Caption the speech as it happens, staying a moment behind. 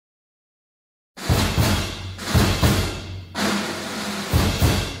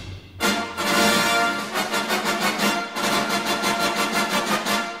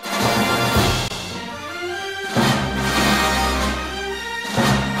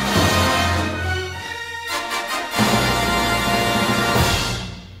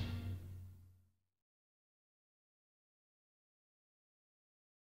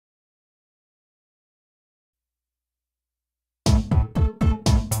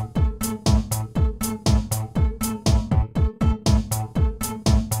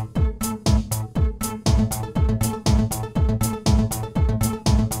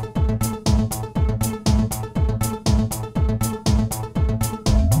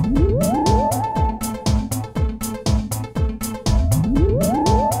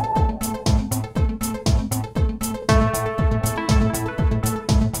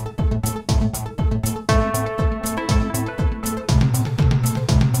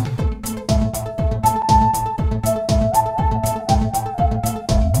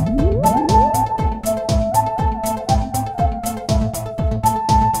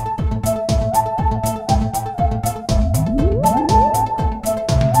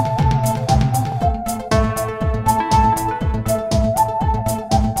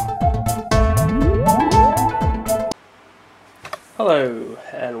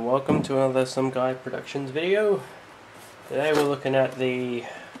another Some Guy Productions video. Today we're looking at the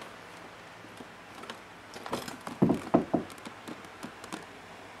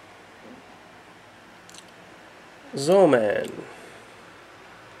Zalman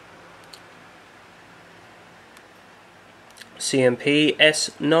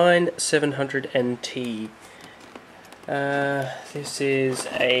CNPS9700 NT. This is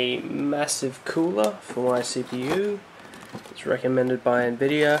a massive cooler for my CPU. It's recommended by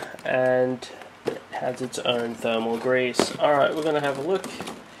Nvidia and it has its own thermal grease. Alright, we're going to have a look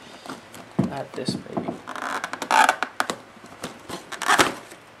at this baby.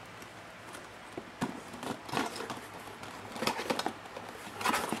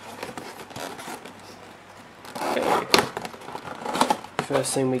 Okay.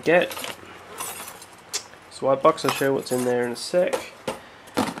 First thing we get is a white box. I'll show you what's in there in a sec.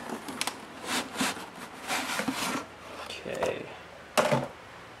 Okay,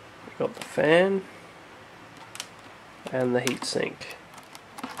 we've got the fan and the heatsink.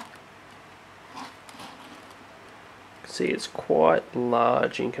 See, it's quite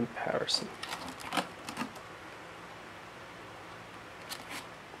large in comparison.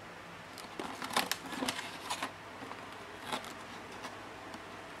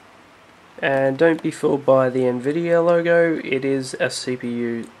 And don't be fooled by the Nvidia logo, it is a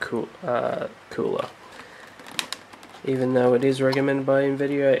CPU cooler. Even though it is recommended by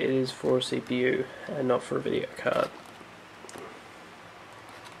Nvidia, it is for a CPU and not for a video card.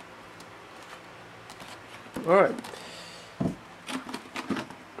 Alright.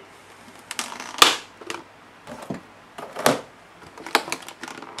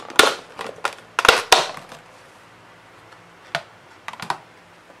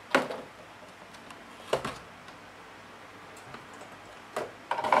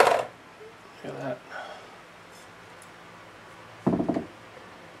 Look at that.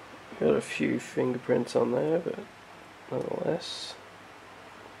 Got a few fingerprints on there, but nonetheless,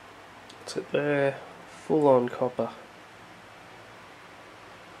 that's it there. Full on copper.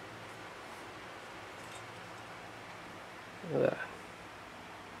 Look at that.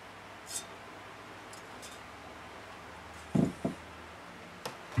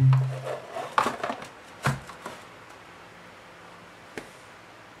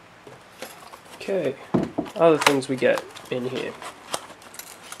 Okay, other things we get in here.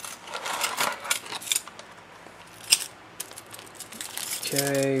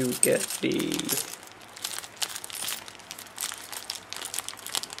 Okay, we get the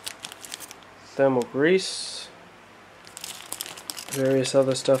thermal grease, various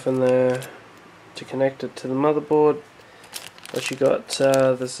other stuff in there to connect it to the motherboard. But you got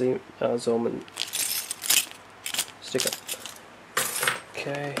the Zalman sticker.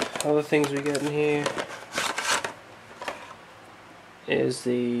 Okay, other things we get in here is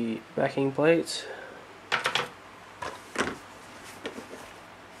the backing plate,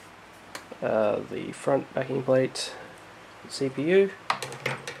 the front backing plate, CPU,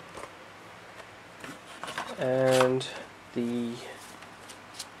 and the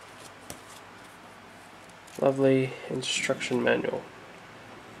lovely instruction manual.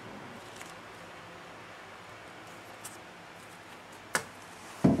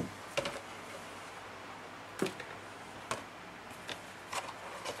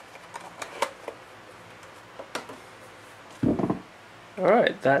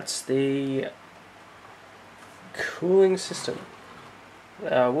 Alright, that's the cooling system.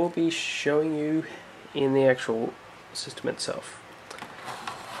 We'll be showing you in the actual system itself.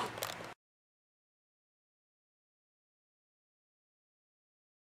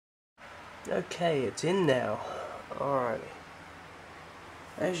 Okay, it's in now. Alright.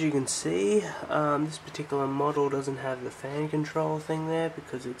 As you can see, this particular model doesn't have the fan control thing there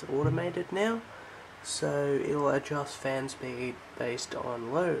because it's automated now. So it'll adjust fan speed based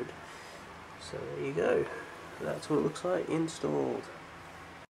on load. So there you go. That's what it looks like installed.